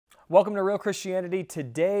Welcome to Real Christianity.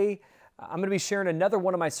 Today, I'm going to be sharing another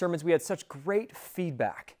one of my sermons. We had such great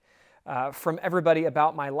feedback from everybody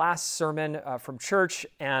about my last sermon from church,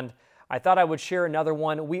 and I thought I would share another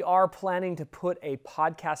one. We are planning to put a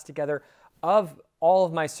podcast together of all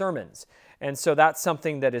of my sermons, and so that's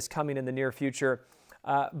something that is coming in the near future.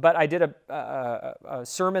 But I did a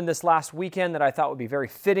sermon this last weekend that I thought would be very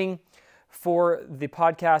fitting for the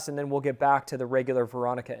podcast, and then we'll get back to the regular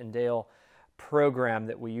Veronica and Dale program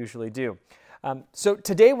that we usually do. So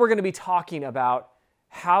today we're going to be talking about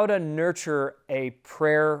how to nurture a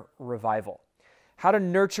prayer revival. How to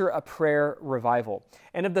nurture a prayer revival.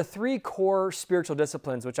 And of the three core spiritual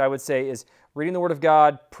disciplines, which I would say is reading the Word of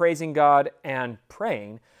God, praising God, and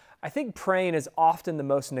praying, I think praying is often the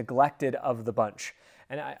most neglected of the bunch.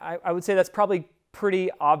 And I would say that's probably pretty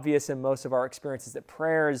obvious in most of our experiences, that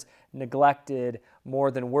prayer is neglected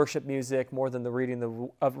more than worship music, more than the reading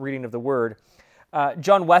of the Word.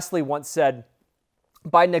 John Wesley once said,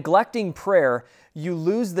 "By neglecting prayer, you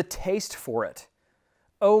lose the taste for it.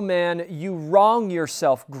 Oh man, you wrong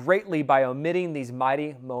yourself greatly by omitting these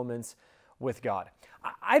mighty moments with God."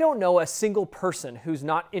 I don't know a single person who's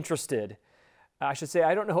not interested, I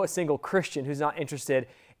don't know a single Christian who's not interested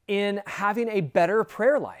in having a better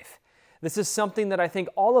prayer life. This is something that I think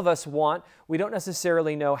all of us want. We don't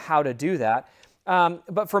necessarily know how to do that.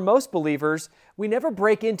 But for most believers, we never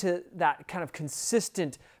break into that kind of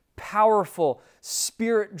consistent, powerful,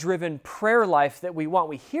 spirit-driven prayer life that we want.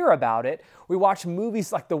 We hear about it. We watch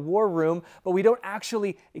movies like The War Room, but we don't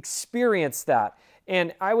actually experience that.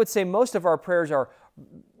 And I would say most of our prayers are,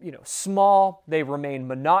 small. They remain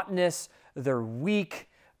monotonous. They're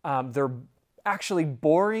weak. They're actually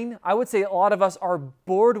boring. I would say a lot of us are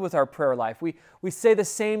bored with our prayer life. We say the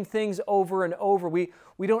same things over and over. We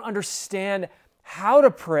don't understand how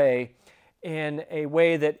to pray in a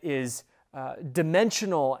way that is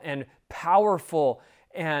dimensional and powerful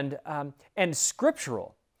and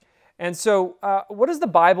scriptural. And so what does the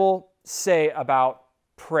Bible say about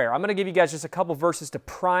prayer? I'm going to give you guys just a couple verses to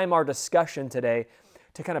prime our discussion today,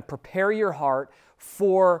 to kind of prepare your heart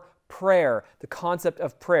for prayer, the concept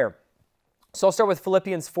of prayer. So I'll start with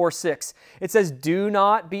Philippians 4:6. It says, "Do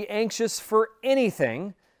not be anxious for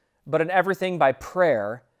anything, but in everything by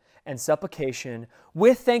prayer and supplication,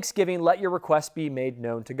 with thanksgiving, let your requests be made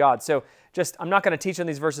known to God." So I'm not going to teach on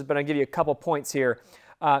these verses, but I'll give you a couple points here.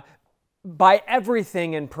 By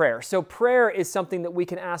everything in prayer. So prayer is something that we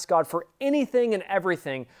can ask God for anything and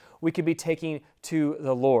everything we could be taking to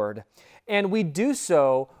the Lord. And we do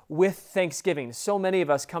so with thanksgiving. So many of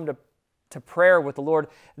us come to prayer with the Lord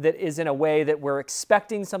that is in a way that we're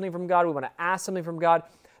expecting something from God. We want to ask something from God.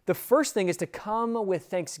 The first thing is to come with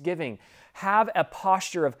thanksgiving. Have a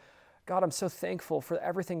posture of, God, I'm so thankful for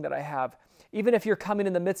everything that I have. Even if you're coming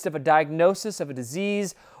in the midst of a diagnosis of a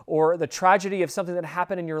disease or the tragedy of something that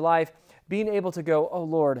happened in your life, being able to go, "Oh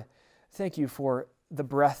Lord, thank you for the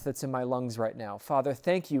breath that's in my lungs right now. Father,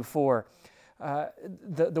 thank you for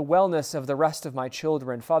the wellness of the rest of my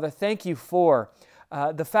children. Father, thank you for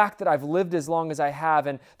the fact that I've lived as long as I have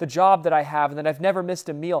and the job that I have and that I've never missed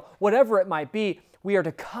a meal." Whatever it might be, we are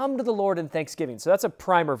to come to the Lord in thanksgiving. So that's a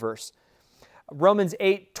primer verse. Romans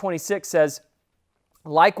 8:26 says,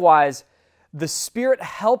 "Likewise, the Spirit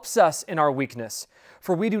helps us in our weakness,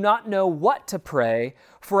 for we do not know what to pray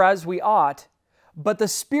for as we ought, but the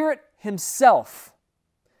Spirit Himself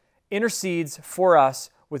intercedes for us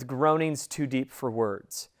with groanings too deep for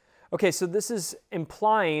words." Okay, so this is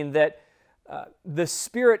implying that the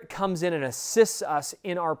Spirit comes in and assists us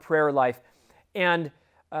in our prayer life, and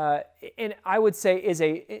I would say is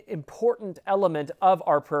an important element of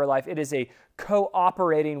our prayer life. It is a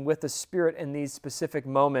cooperating with the Spirit in these specific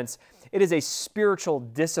moments. It is a spiritual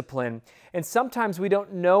discipline, and sometimes we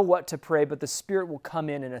don't know what to pray, but the Spirit will come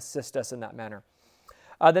in and assist us in that manner.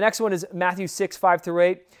 The next one is Matthew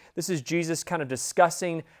 6:5-8. This is Jesus kind of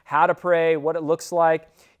discussing how to pray, what it looks like.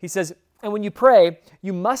 He says, "And when you pray,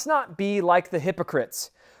 you must not be like the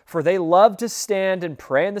hypocrites, for they love to stand and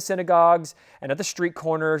pray in the synagogues and at the street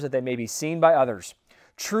corners that they may be seen by others.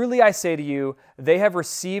 Truly I say to you, they have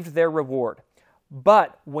received their reward.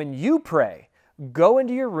 But when you pray, go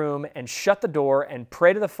into your room and shut the door and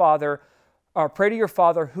pray to your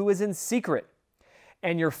Father who is in secret.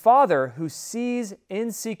 And your Father who sees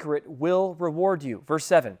in secret will reward you." Verse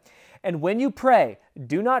 7. "And when you pray,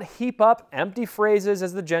 do not heap up empty phrases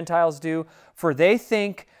as the Gentiles do, for they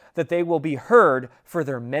think that they will be heard for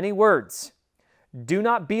their many words. Do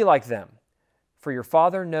not be like them, for your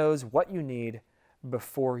Father knows what you need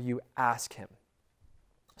before you ask Him."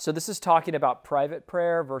 So this is talking about private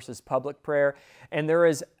prayer versus public prayer, and there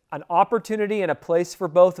is an opportunity and a place for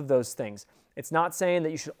both of those things. It's not saying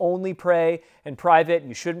that you should only pray in private and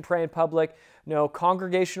you shouldn't pray in public. No,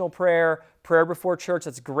 congregational prayer, prayer before church,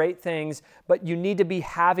 that's great things, but you need to be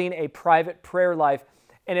having a private prayer life.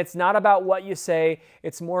 And it's not about what you say,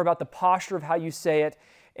 it's more about the posture of how you say it.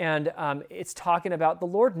 And it's talking about the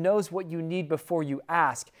Lord knows what you need before you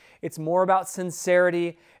ask. It's more about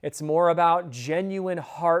sincerity. It's more about genuine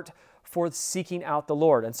heart for seeking out the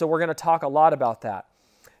Lord. And so we're going to talk a lot about that.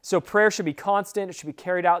 So prayer should be constant. It should be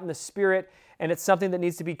carried out in the Spirit. And it's something that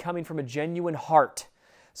needs to be coming from a genuine heart.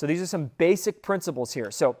 So these are some basic principles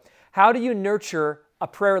here. So how do you nurture a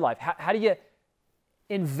prayer life? How do you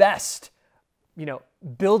invest,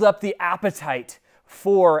 build up the appetite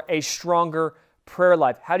for a stronger prayer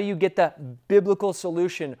life? How do you get the biblical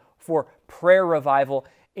solution for prayer revival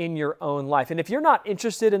in your own life? And if you're not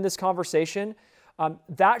interested in this conversation,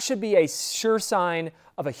 that should be a sure sign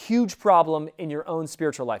of a huge problem in your own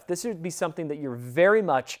spiritual life. This should be something that you're very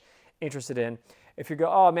much interested in. If you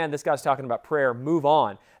go, oh man, this guy's talking about prayer, move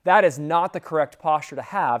on. That is not the correct posture to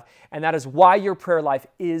have, and that is why your prayer life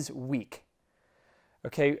is weak.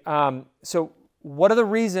 Okay, so what are the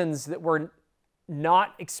reasons that we're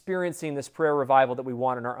not experiencing this prayer revival that we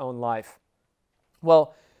want in our own life?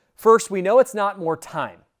 Well, first, we know it's not more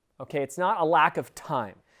time. Okay, it's not a lack of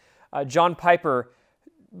time. John Piper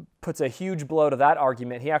puts a huge blow to that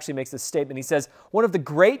argument. He actually makes this statement. He says, one of the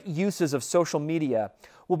great uses of social media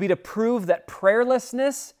will be to prove that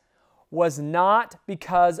prayerlessness was not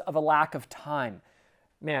because of a lack of time.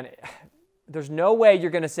 Man, there's no way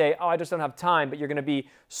you're going to say, oh, I just don't have time, but you're going to be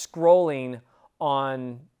scrolling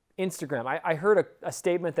on Instagram. I heard a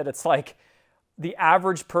statement that it's like the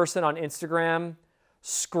average person on Instagram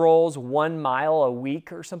scrolls 1 mile a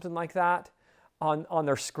week or something like that on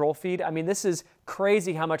their scroll feed. I mean, this is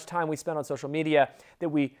crazy how much time we spend on social media that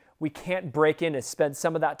we can't break in and spend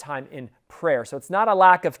some of that time in prayer. So it's not a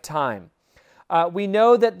lack of time. We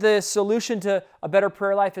know that the solution to a better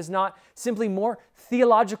prayer life is not simply more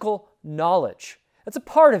theological knowledge. That's a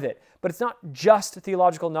part of it, but it's not just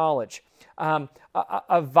theological knowledge.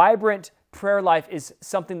 A vibrant prayer life is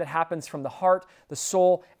something that happens from the heart, the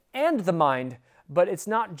soul, and the mind, but it's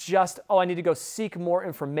not just, oh, I need to go seek more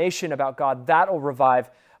information about God. That'll revive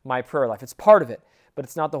my prayer life. It's part of it, but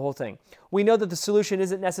it's not the whole thing. We know that the solution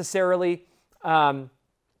isn't necessarily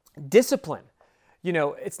discipline.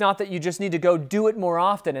 It's not that you just need to go do it more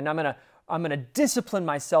often and I'm gonna discipline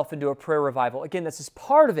myself into a prayer revival. Again, this is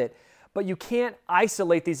part of it, but you can't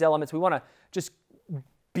isolate these elements. We want to just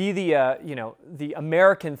be the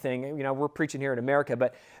American thing. We're preaching here in America,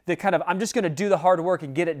 but the kind of, I'm just going to do the hard work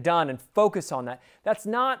and get it done and focus on that. That's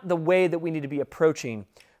not the way that we need to be approaching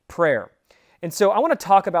prayer. And so I want to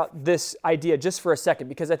talk about this idea just for a second,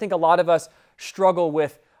 because I think a lot of us struggle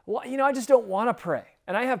with, well, I just don't want to pray.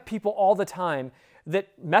 And I have people all the time that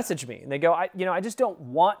message me and they go, I just don't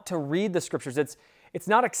want to read the scriptures. It's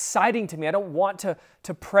not exciting to me. I don't want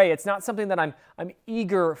to pray. It's not something that I'm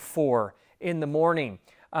eager for in the morning.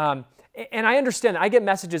 And I understand that. I get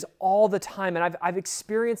messages all the time, and I've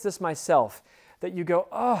experienced this myself, that you go,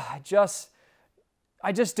 oh, I just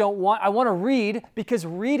don't want, I want to read, because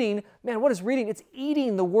reading, man, what is reading? It's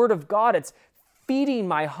eating the Word of God. It's feeding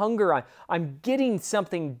my hunger. I'm getting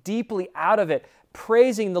something deeply out of it,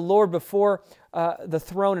 praising the Lord before the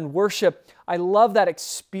throne in worship. I love that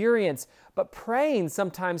experience, but praying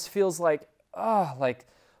sometimes feels like,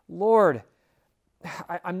 Lord,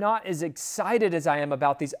 I'm not as excited as I am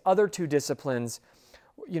about these other two disciplines.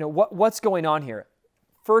 What's going on here?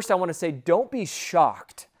 First, I want to say, don't be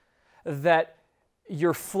shocked that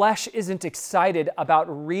your flesh isn't excited about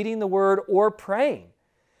reading the Word or praying.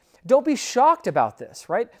 Don't be shocked about this,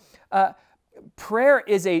 right? Prayer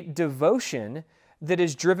is a devotion that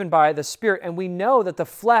is driven by the Spirit, and we know that the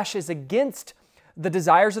flesh is against the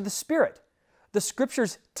desires of the Spirit. The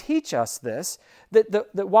Scriptures teach us this, that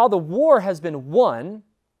while the war has been won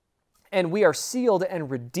and we are sealed and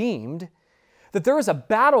redeemed, that there is a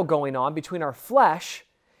battle going on between our flesh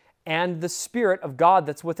and the Spirit of God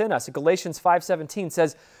that's within us. Galatians 5:17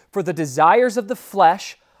 says, "For the desires of the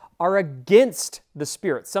flesh are against the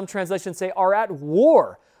Spirit." Some translations say are at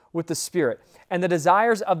war with the Spirit. And the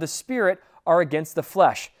desires of the Spirit are against the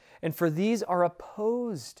flesh. And for these are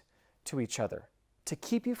opposed to each other, to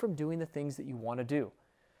keep you from doing the things that you want to do.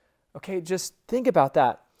 Okay, just think about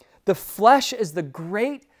that. The flesh is the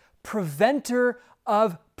great preventer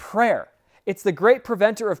of prayer. It's the great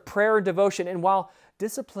preventer of prayer and devotion. And while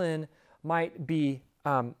discipline might be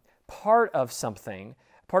part of something,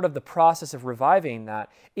 part of the process of reviving that,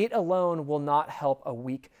 it alone will not help a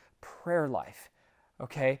weak prayer life.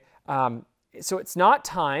 Okay, so it's not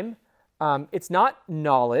time, it's not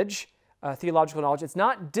knowledge, theological knowledge. It's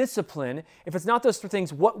not discipline. If it's not those three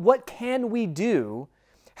things, what can we do?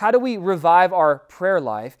 How do we revive our prayer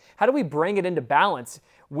life? How do we bring it into balance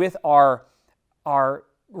with our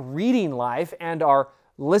reading life and our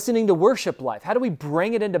listening to worship life? How do we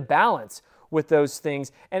bring it into balance with those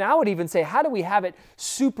things? And I would even say, how do we have it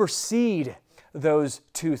supersede those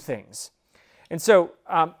two things? And so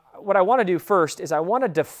what I want to do first is I want to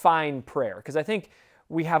define prayer, because I think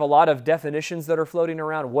we have a lot of definitions that are floating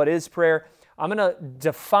around. What is prayer? I'm going to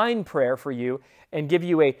define prayer for you and give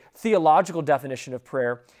you a theological definition of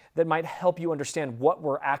prayer that might help you understand what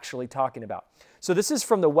we're actually talking about. So this is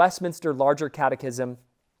from the Westminster Larger Catechism.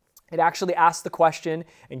 It actually asks the question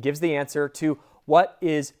and gives the answer to what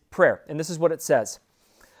is prayer. And this is what it says.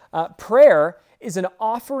 Prayer is an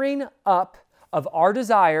offering up of our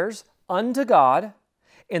desires unto God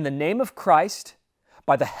in the name of Christ,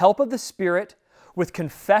 by the help of the Spirit, with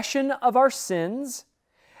confession of our sins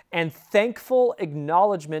and thankful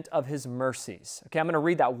acknowledgement of His mercies. Okay, I'm going to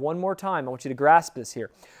read that one more time. I want you to grasp this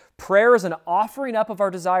here. Prayer is an offering up of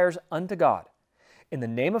our desires unto God in the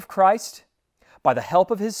name of Christ, by the help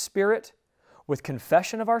of His Spirit, with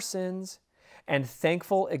confession of our sins and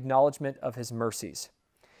thankful acknowledgement of His mercies.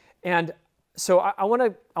 And so I want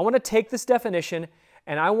to take this definition,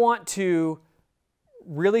 and I want to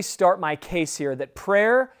really start my case here that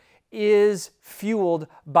prayer is fueled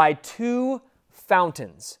by two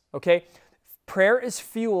fountains, okay? Prayer is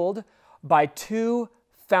fueled by two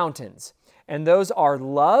fountains, and those are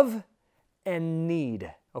love and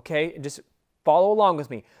need, okay? Just follow along with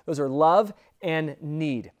me. Those are love and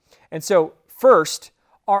need. And so first,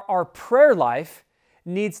 our prayer life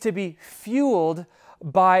needs to be fueled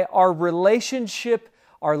by our relationship,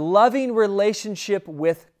 our loving relationship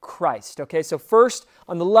with Christ, okay? So first,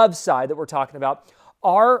 on the love side that we're talking about,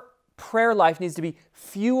 our prayer life needs to be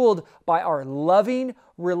fueled by our loving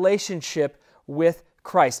relationship with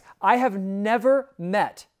Christ. I have never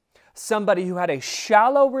met somebody who had a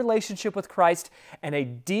shallow relationship with Christ and a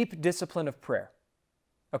deep discipline of prayer.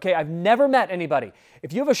 Okay, I've never met anybody.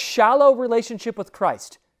 If you have a shallow relationship with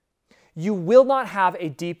Christ, you will not have a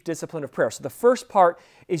deep discipline of prayer. So the first part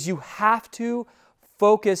is you have to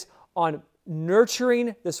focus on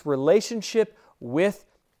nurturing this relationship with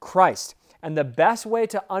Christ. And the best way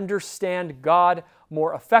to understand God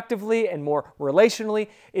more effectively and more relationally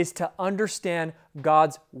is to understand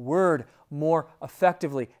God's Word more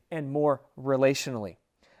effectively and more relationally.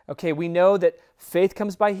 Okay, we know that faith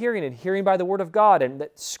comes by hearing and hearing by the Word of God, and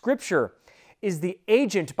that Scripture is the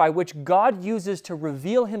agent by which God uses to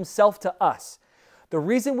reveal Himself to us. The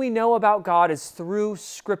reason we know about God is through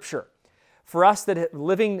Scripture. For us that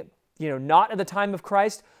living, not at the time of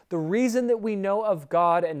Christ, the reason that we know of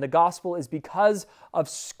God and the gospel is because of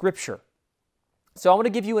Scripture. So I want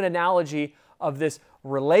to give you an analogy of this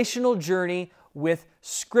relational journey with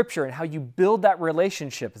Scripture and how you build that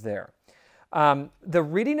relationship there. The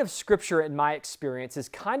reading of Scripture, in my experience, is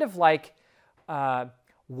kind of like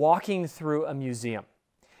walking through a museum.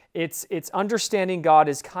 It's understanding God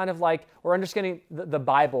is kind of like, or understanding the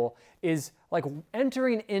Bible is like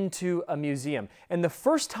entering into a museum. And the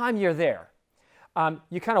first time you're there,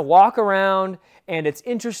 you kind of walk around and it's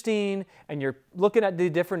interesting and you're looking at the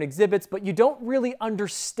different exhibits, but you don't really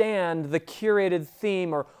understand the curated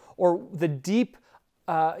theme or the deep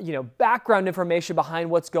background information behind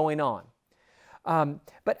what's going on.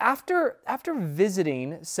 But after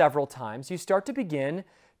visiting several times, you start to begin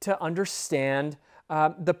to understand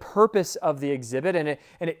the purpose of the exhibit, and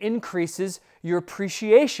it increases your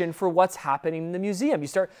appreciation for what's happening in the museum. You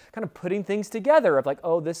start kind of putting things together of like,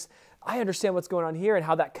 oh, I understand what's going on here and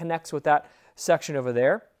how that connects with that section over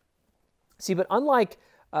there. See, but unlike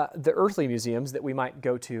the earthly museums that we might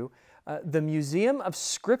go to, the Museum of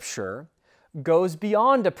Scripture goes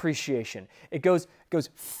beyond appreciation. It goes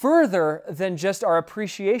further than just our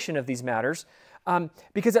appreciation of these matters,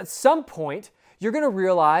 because at some point, you're going to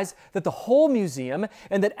realize that the whole museum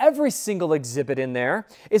and that every single exhibit in there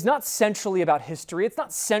is not centrally about history. It's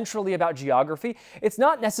not centrally about geography. It's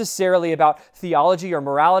not necessarily about theology or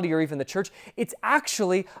morality or even the church. It's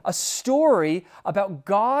actually a story about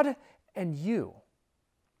God and you.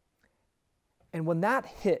 And when that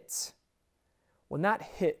hits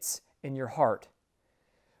in your heart,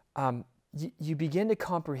 you begin to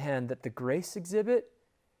comprehend that the grace exhibit,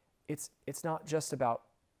 it's not just about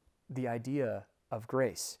the idea of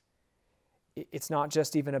grace. It's not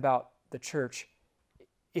just even about the church.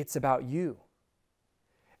 It's about you.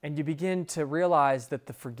 And you begin to realize that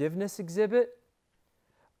the forgiveness exhibit,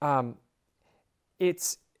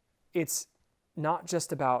 it's not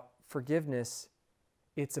just about forgiveness,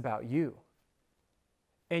 it's about you.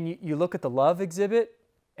 And you look at the love exhibit,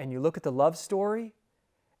 and you look at the love story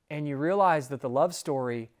and you realize that the love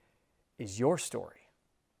story is your story.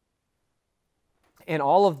 And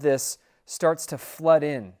all of this starts to flood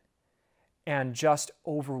in and just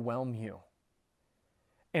overwhelm you.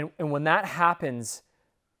 And when that happens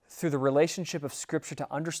through the relationship of Scripture to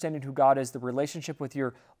understanding who God is, the relationship with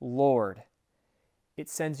your Lord, it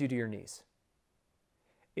sends you to your knees.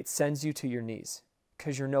 It sends you to your knees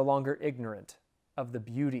because you're no longer ignorant of the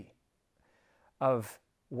beauty of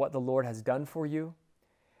what the Lord has done for you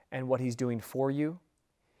and what He's doing for you.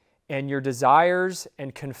 And your desires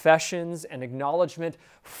and confessions and acknowledgement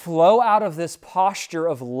flow out of this posture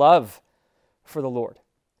of love for the Lord.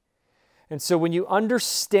 And so when you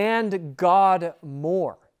understand God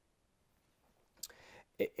more,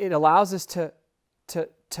 it allows us to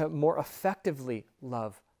more effectively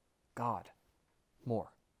love God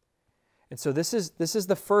more. And so this is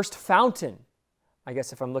the first fountain. I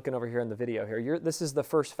guess if I'm looking over here in the video here, this is the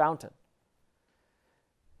first fountain.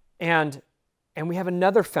 And we have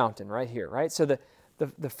another fountain right here, right? So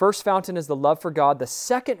the first fountain is the love for God. The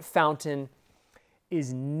second fountain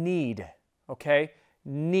is need, okay?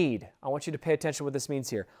 Need. I want you to pay attention to what this means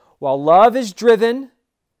here. While love is driven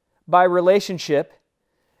by relationship,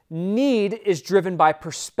 need is driven by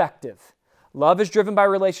perspective. Love is driven by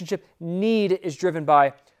relationship. Need is driven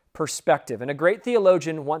by perspective. And a great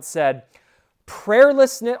theologian once said, prayer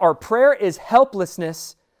is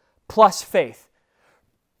helplessness plus faith.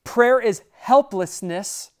 Prayer is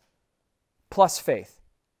helplessness plus faith.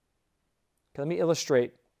 Okay, let me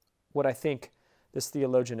illustrate what I think this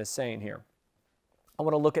theologian is saying here. I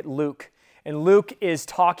want to look at Luke. And Luke is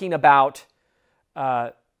talking about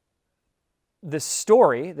this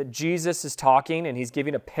story that Jesus is talking, and he's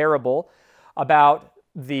giving a parable about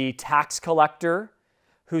the tax collector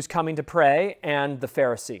who's coming to pray and the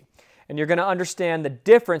Pharisee. And you're going to understand the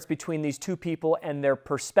difference between these two people and their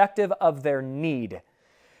perspective of their need.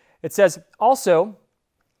 It says, also,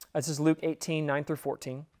 this is Luke 18, 9 through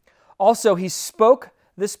 14, also he spoke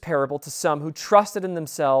this parable to some who trusted in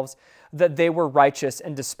themselves that they were righteous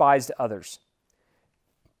and despised others.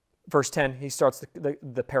 Verse 10, he starts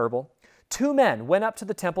the parable. 2 men went up to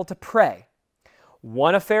the temple to pray,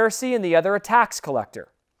 one a Pharisee and the other a tax collector.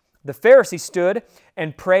 The Pharisee stood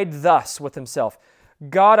and prayed thus with himself,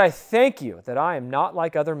 God, I thank you that I am not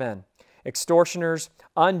like other men, extortioners,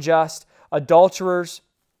 unjust, adulterers,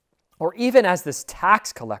 or even as this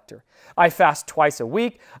tax collector. I fast twice a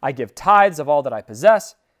week. I give tithes of all that I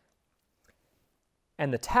possess.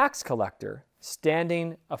 And the tax collector,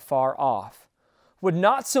 standing afar off, would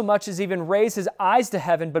not so much as even raise his eyes to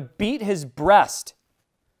heaven, but beat his breast.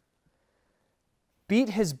 Beat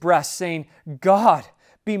his breast, saying, God,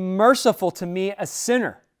 be merciful to me, a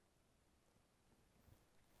sinner.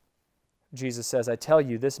 Jesus says, I tell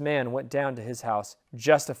you, this man went down to his house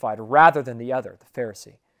justified rather than the other, the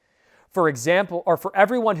Pharisee. For example, or for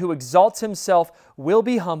everyone who exalts himself will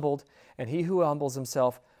be humbled, and he who humbles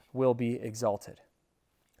himself will be exalted.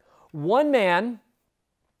 One man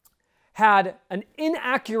had an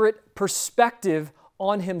inaccurate perspective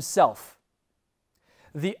on himself.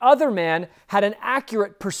 The other man had an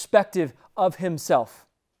accurate perspective of himself.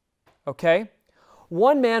 Okay?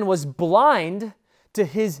 One man was blind to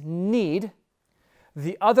his need.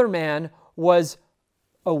 The other man was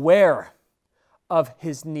aware of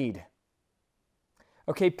his need.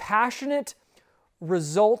 Okay, passionate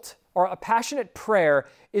prayer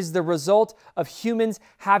is the result of humans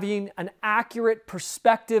having an accurate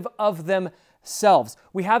perspective of themselves.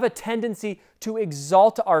 We have a tendency to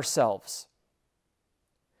exalt ourselves,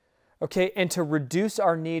 okay, and to reduce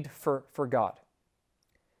our need for God.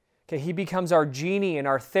 Okay, He becomes our genie and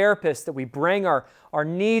our therapist that we bring our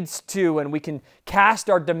needs to, and we can cast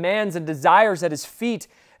our demands and desires at His feet.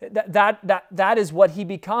 That is what He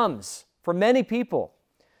becomes for many people.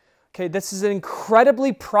 Okay, this is an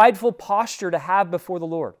incredibly prideful posture to have before the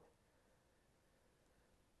Lord.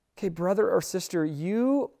 Okay, brother or sister,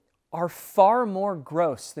 you are far more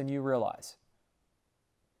gross than you realize.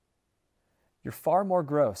 You're far more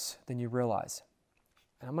gross than you realize.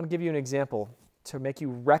 And I'm going to give you an example to make you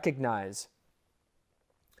recognize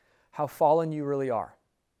how fallen you really are.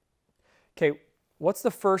 Okay, what's the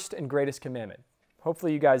first and greatest commandment?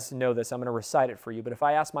 Hopefully you guys know this. I'm going to recite it for you. But if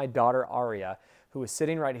I ask my daughter, Aria, who is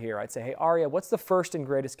sitting right here, I'd say, hey, Aria, what's the first and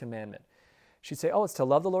greatest commandment? She'd say, oh, it's to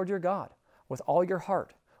love the Lord your God with all your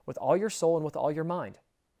heart, with all your soul, and with all your mind.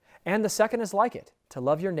 And the second is like it, to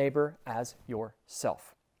love your neighbor as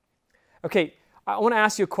yourself. Okay, I want to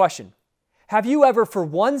ask you a question. Have you ever, for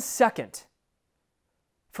 1 second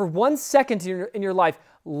in your life,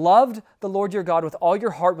 loved the Lord your God with all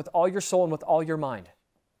your heart, with all your soul, and with all your mind?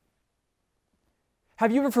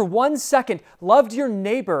 Have you ever for 1 second loved your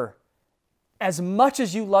neighbor as much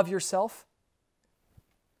as you love yourself?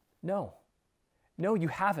 No. No, you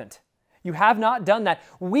haven't. You have not done that.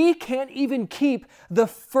 We can't even keep the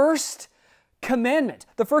first commandment,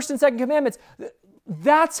 the first and second commandments.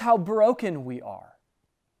 That's how broken we are.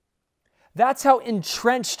 That's how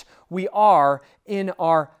entrenched we are in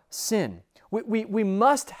our sin. We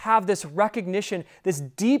must have this recognition, this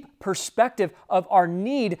deep perspective of our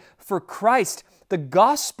need for Christ. The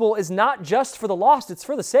gospel is not just for the lost, it's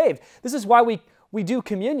for the saved. This is why we do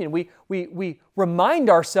communion. We remind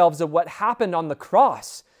ourselves of what happened on the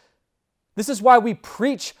cross. This is why we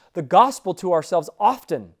preach the gospel to ourselves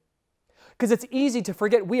often. Because it's easy to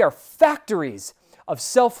forget we are factories of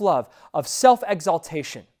self-love, of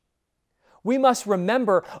self-exaltation. We must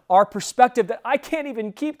remember our perspective that I can't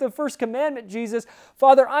even keep the first commandment, Jesus.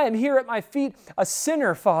 Father, I am here at my feet, a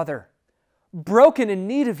sinner, Father, broken in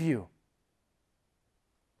need of you.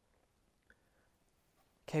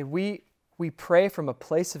 Okay, we pray from a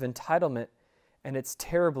place of entitlement, and it's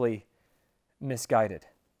terribly misguided.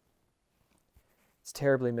 It's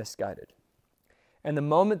terribly misguided. And the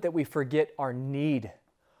moment that we forget our need,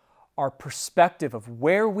 our perspective of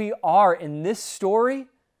where we are in this story,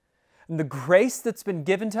 and the grace that's been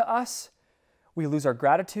given to us, we lose our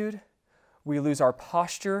gratitude, we lose our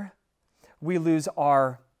posture, we lose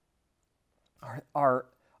our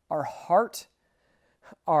heart,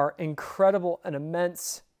 our incredible and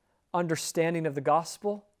immense understanding of the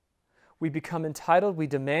gospel. We become entitled, we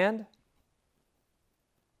demand.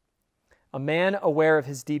 A man aware of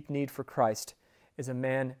his deep need for Christ is a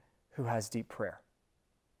man who has deep prayer.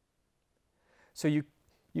 So you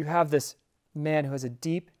have this man who has a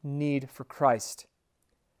deep need for Christ.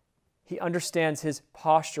 He understands his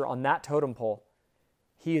posture on that totem pole.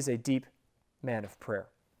 He is a deep man of prayer.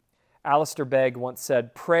 Alistair Begg once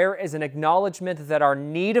said, "Prayer is an acknowledgement that our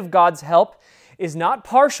need of God's help is not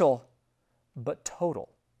partial, but total."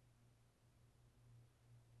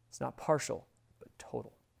 It's not partial, but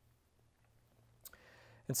total.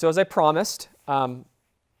 And so as I promised, you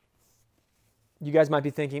guys might be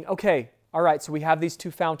thinking, okay, all right, so we have these two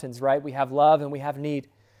fountains, right? We have love and we have need.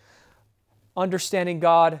 Understanding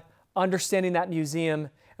God, understanding that museum,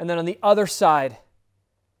 and then on the other side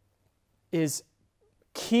is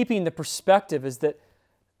keeping the perspective is that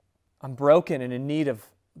I'm broken and in need of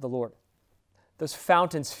the Lord. Those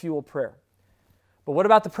fountains fuel prayer. But what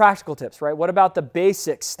about the practical tips, right? What about the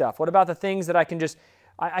basic stuff? What about the things that I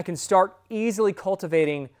can start easily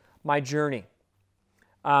cultivating my journey?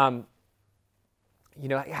 How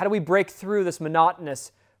do we break through this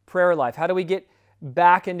monotonous prayer life? How do we get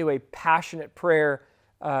back into a passionate prayer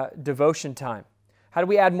devotion time? How do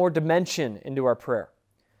we add more dimension into our prayer?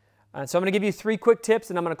 And so I'm going to give you 3 quick tips,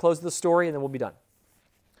 and I'm going to close the story, and then we'll be done.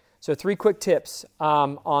 So 3 quick tips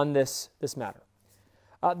on this matter.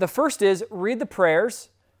 The first is read the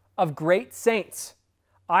prayers of great saints.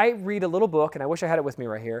 I read a little book, and I wish I had it with me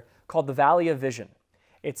right here, called The Valley of Vision.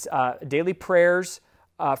 It's daily prayers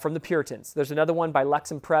from the Puritans. There's another one by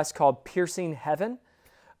Lexham Press called Piercing Heaven.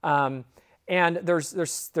 And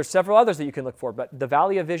there's several others that you can look for, but The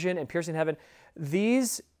Valley of Vision and Piercing Heaven,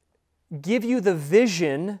 these give you the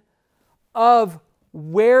vision of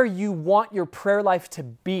where you want your prayer life to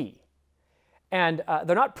be. And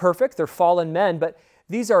they're not perfect, they're fallen men, but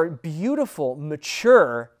these are beautiful,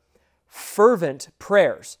 mature, fervent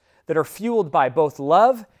prayers that are fueled by both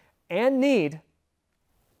love and need.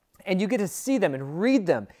 And you get to see them and read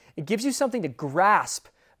them. It gives you something to grasp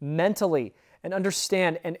mentally and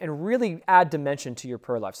understand and really add dimension to your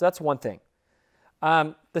prayer life. So that's one thing.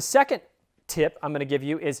 The second tip I'm going to give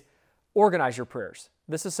you is organize your prayers.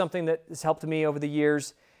 This is something that has helped me over the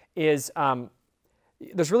years. There's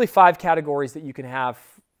really 5 categories that you can have,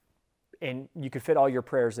 and you could fit all your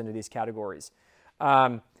prayers into these categories.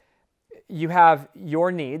 You have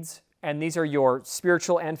your needs, and these are your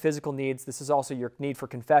spiritual and physical needs. This is also your need for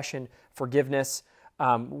confession, forgiveness,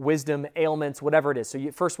 wisdom, ailments, whatever it is.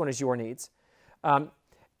 So first one is your needs.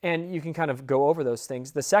 And you can kind of go over those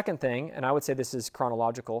things. The second thing, and I would say this is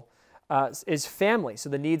chronological, is family. So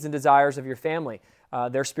the needs and desires of your family,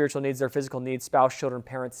 their spiritual needs, their physical needs, spouse, children,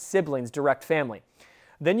 parents, siblings, direct family.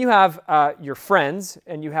 Then you have your friends,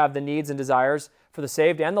 and you have the needs and desires for the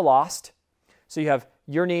saved and the lost. So you have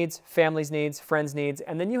your needs, family's needs, friends' needs,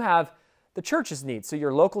 and then you have the church's needs. So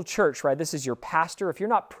your local church, right? This is your pastor. If you're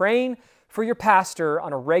not praying for your pastor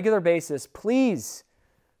on a regular basis, please,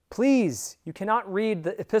 you cannot read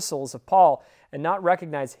the epistles of Paul and not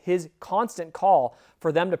recognize his constant call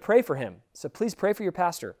for them to pray for him. So please pray for your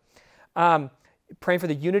pastor. Praying for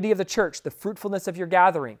the unity of the church, the fruitfulness of your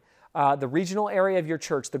gathering, the regional area of your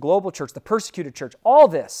church, the global church, the persecuted church, all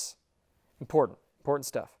this, important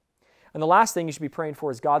stuff. And the last thing you should be praying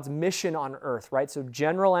for is God's mission on earth, right? So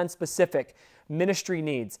general and specific ministry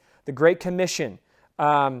needs, the Great Commission,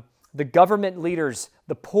 the government leaders,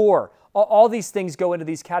 the poor, all these things go into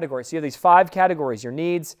these categories. So you have these 5 categories: your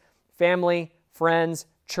needs, family, friends,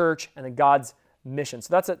 church, and then God's mission.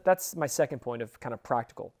 So that's my second point of kind of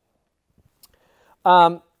practical.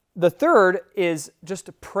 The third is just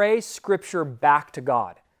to pray Scripture back to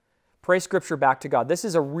God. Pray Scripture back to God. This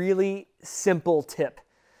is a really simple tip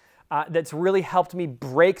that's really helped me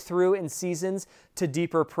break through in seasons to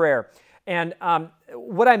deeper prayer. And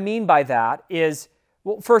what I mean by that is,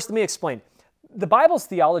 well, first let me explain. The Bible's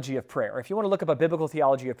theology of prayer, if you want to look up a biblical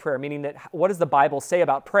theology of prayer, meaning that what does the Bible say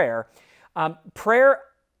about prayer? Prayer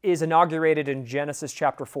is inaugurated in Genesis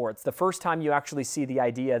chapter 4. It's the first time you actually see the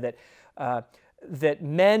idea that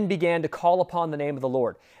men began to call upon the name of the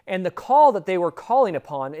Lord. And the call that they were calling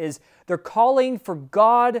upon is they're calling for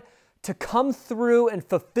God to come through and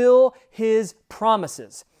fulfill His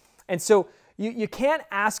promises. And so you can't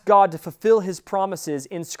ask God to fulfill His promises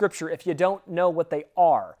in Scripture if you don't know what they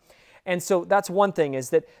are. And so that's one thing, is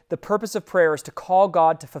that the purpose of prayer is to call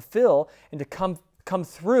God to fulfill and to come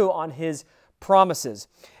through on His promises.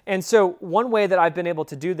 And so one way that I've been able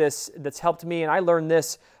to do this that's helped me, and I learned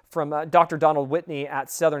this from Dr. Donald Whitney at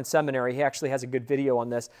Southern Seminary. He actually has a good video on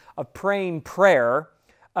this, of praying prayer,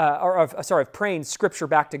 of praying Scripture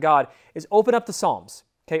back to God, is open up the Psalms.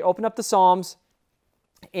 Okay, open up the Psalms,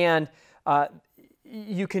 and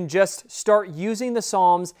you can just start using the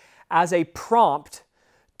Psalms as a prompt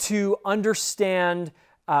to understand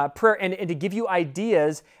prayer and to give you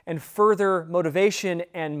ideas and further motivation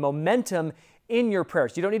and momentum in your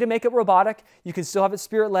prayers. You don't need to make it robotic. You can still have it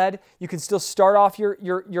Spirit-led. You can still start off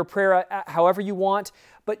your prayer however you want,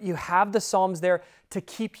 but you have the Psalms there to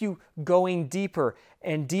keep you going deeper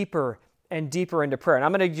and deeper and deeper into prayer. And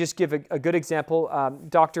I'm going to just give a good example.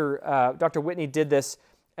 Dr. Whitney did this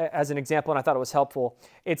as an example, and I thought it was helpful.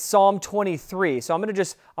 It's Psalm 23. So I'm going to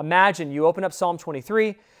just imagine you open up Psalm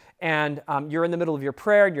 23, and you're in the middle of your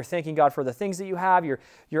prayer, and you're thanking God for the things that you have,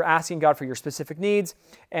 you're asking God for your specific needs,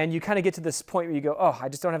 and you kind of get to this point where you go, oh, I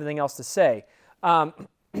just don't have anything else to say.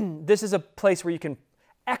 This is a place where you can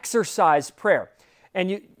exercise prayer.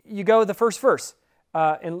 And you go the first verse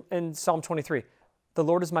in Psalm 23, "The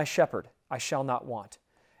Lord is my shepherd, I shall not want."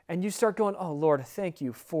 And you start going, oh, Lord, thank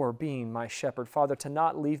you for being my shepherd. Father, to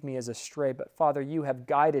not leave me as a stray, but Father, you have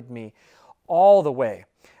guided me all the way.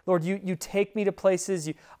 Lord, you take me to places.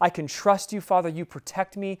 I can trust you, Father. You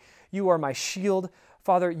protect me. You are my shield.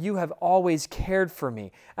 Father, you have always cared for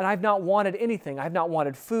me, and I've not wanted anything. I've not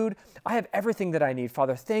wanted food. I have everything that I need.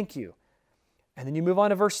 Father, thank you. And then you move on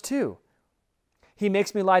to verse 2. He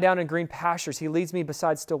makes me lie down in green pastures. He leads me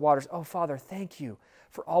beside still waters. Oh, Father, thank you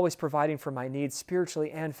for always providing for my needs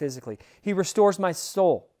spiritually and physically. He restores my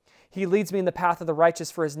soul. He leads me in the path of the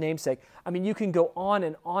righteous for His name's sake. I mean, you can go on,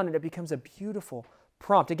 and it becomes a beautiful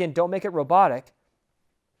prompt. Again, don't make it robotic.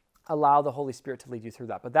 Allow the Holy Spirit to lead you through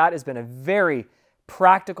that. But that has been a very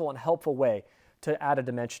practical and helpful way to add a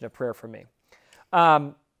dimension of prayer for me.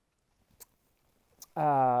 And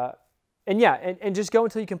just go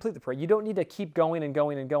until you complete the prayer. You don't need to keep going and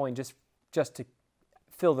going and going just to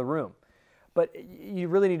fill the room. But you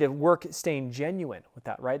really need to work at staying genuine with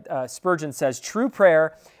that, right? Spurgeon says, true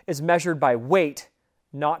prayer is measured by weight,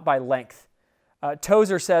 not by length.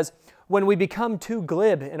 Tozer says, when we become too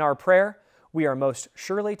glib in our prayer, we are most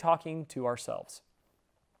surely talking to ourselves.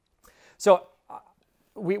 So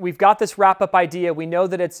we've got this wrap-up idea. We know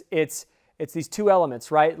that it's these two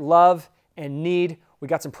elements, right? Love and need. We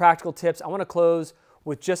got some practical tips. I want to close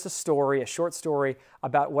with just a short story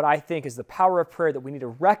about what I think is the power of prayer, that we need to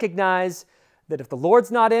recognize that if the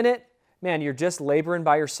Lord's not in it, man, you're just laboring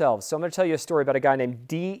by yourselves. So I'm going to tell you a story about a guy named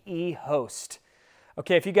D.E. Host.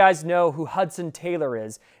 Okay, if you guys know who Hudson Taylor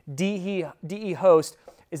is, D.E. Host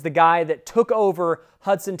is the guy that took over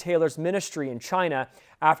Hudson Taylor's ministry in China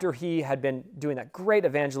after he had been doing that great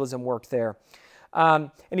evangelism work there. And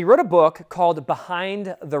he wrote a book called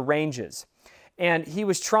Behind the Ranges. And he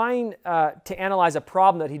was trying to analyze a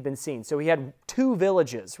problem that he'd been seeing. So he had two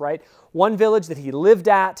villages, right? One village that he lived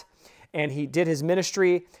at, and he did his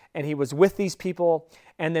ministry, and he was with these people.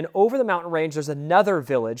 And then over the mountain range, there's another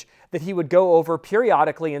village that he would go over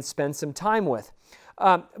periodically and spend some time with.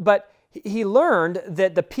 But he learned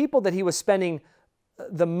that the people that he was spending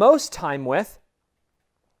the most time with,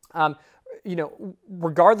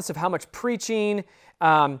 regardless of how much preaching,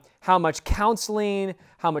 how much counseling,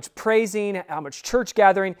 how much praising, how much church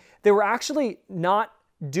gathering, they were actually not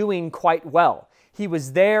doing quite well. he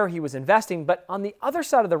was there, he was investing, but on the other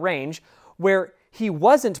side of the range, where he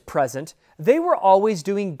wasn't present, they were always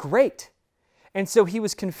doing great. And so he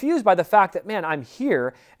was confused by the fact that, man, I'm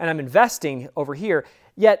here and I'm investing over here,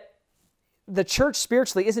 yet the church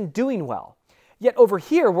spiritually isn't doing well. Yet over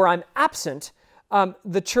here, where I'm absent,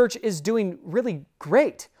 the church is doing really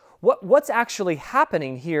great. What's actually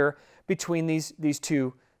happening here between these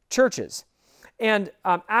two churches? And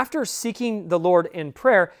after seeking the Lord in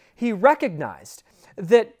prayer, he recognized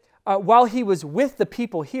that while he was with the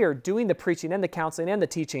people here doing the preaching and the counseling and the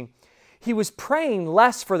teaching, he was praying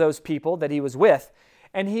less for those people that he was with,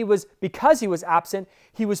 and because he was absent,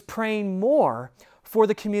 he was praying more for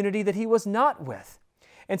the community that he was not with.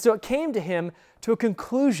 And so it came to him to a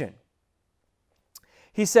conclusion.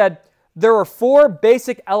 He said, there are 4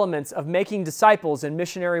 basic elements of making disciples in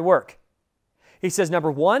missionary work. He says,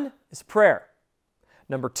 number 1 is prayer.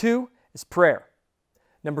 Number 2 is prayer.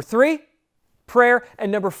 Number 3, prayer.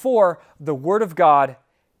 And number 4, the Word of God,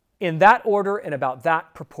 in that order and about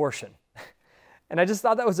that proportion. And I just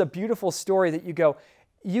thought that was a beautiful story that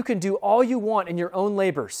you can do all you want in your own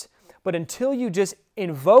labors, but until you just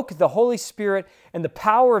invoke the Holy Spirit and the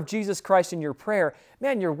power of Jesus Christ in your prayer,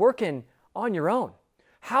 man, you're working on your own.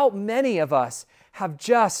 How many of us have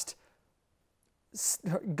just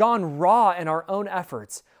gone raw in our own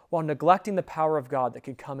efforts while neglecting the power of God that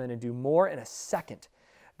could come in and do more in a second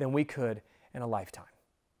than we could in a lifetime?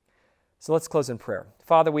 So let's close in prayer.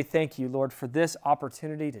 Father, we thank you, Lord, for this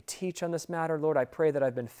opportunity to teach on this matter. Lord, I pray that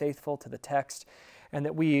I've been faithful to the text and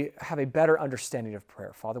that we have a better understanding of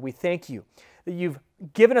prayer. Father, we thank you that you've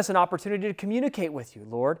given us an opportunity to communicate with you,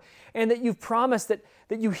 Lord, and that you've promised that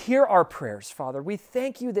you hear our prayers, Father. We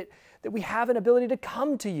thank you that we have an ability to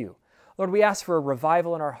come to you. Lord, we ask for a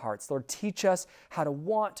revival in our hearts. Lord, teach us how to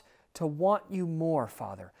want you more,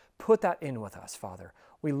 Father. Put that in with us, Father.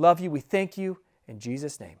 We love you. We thank you. In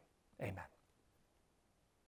Jesus' name, amen.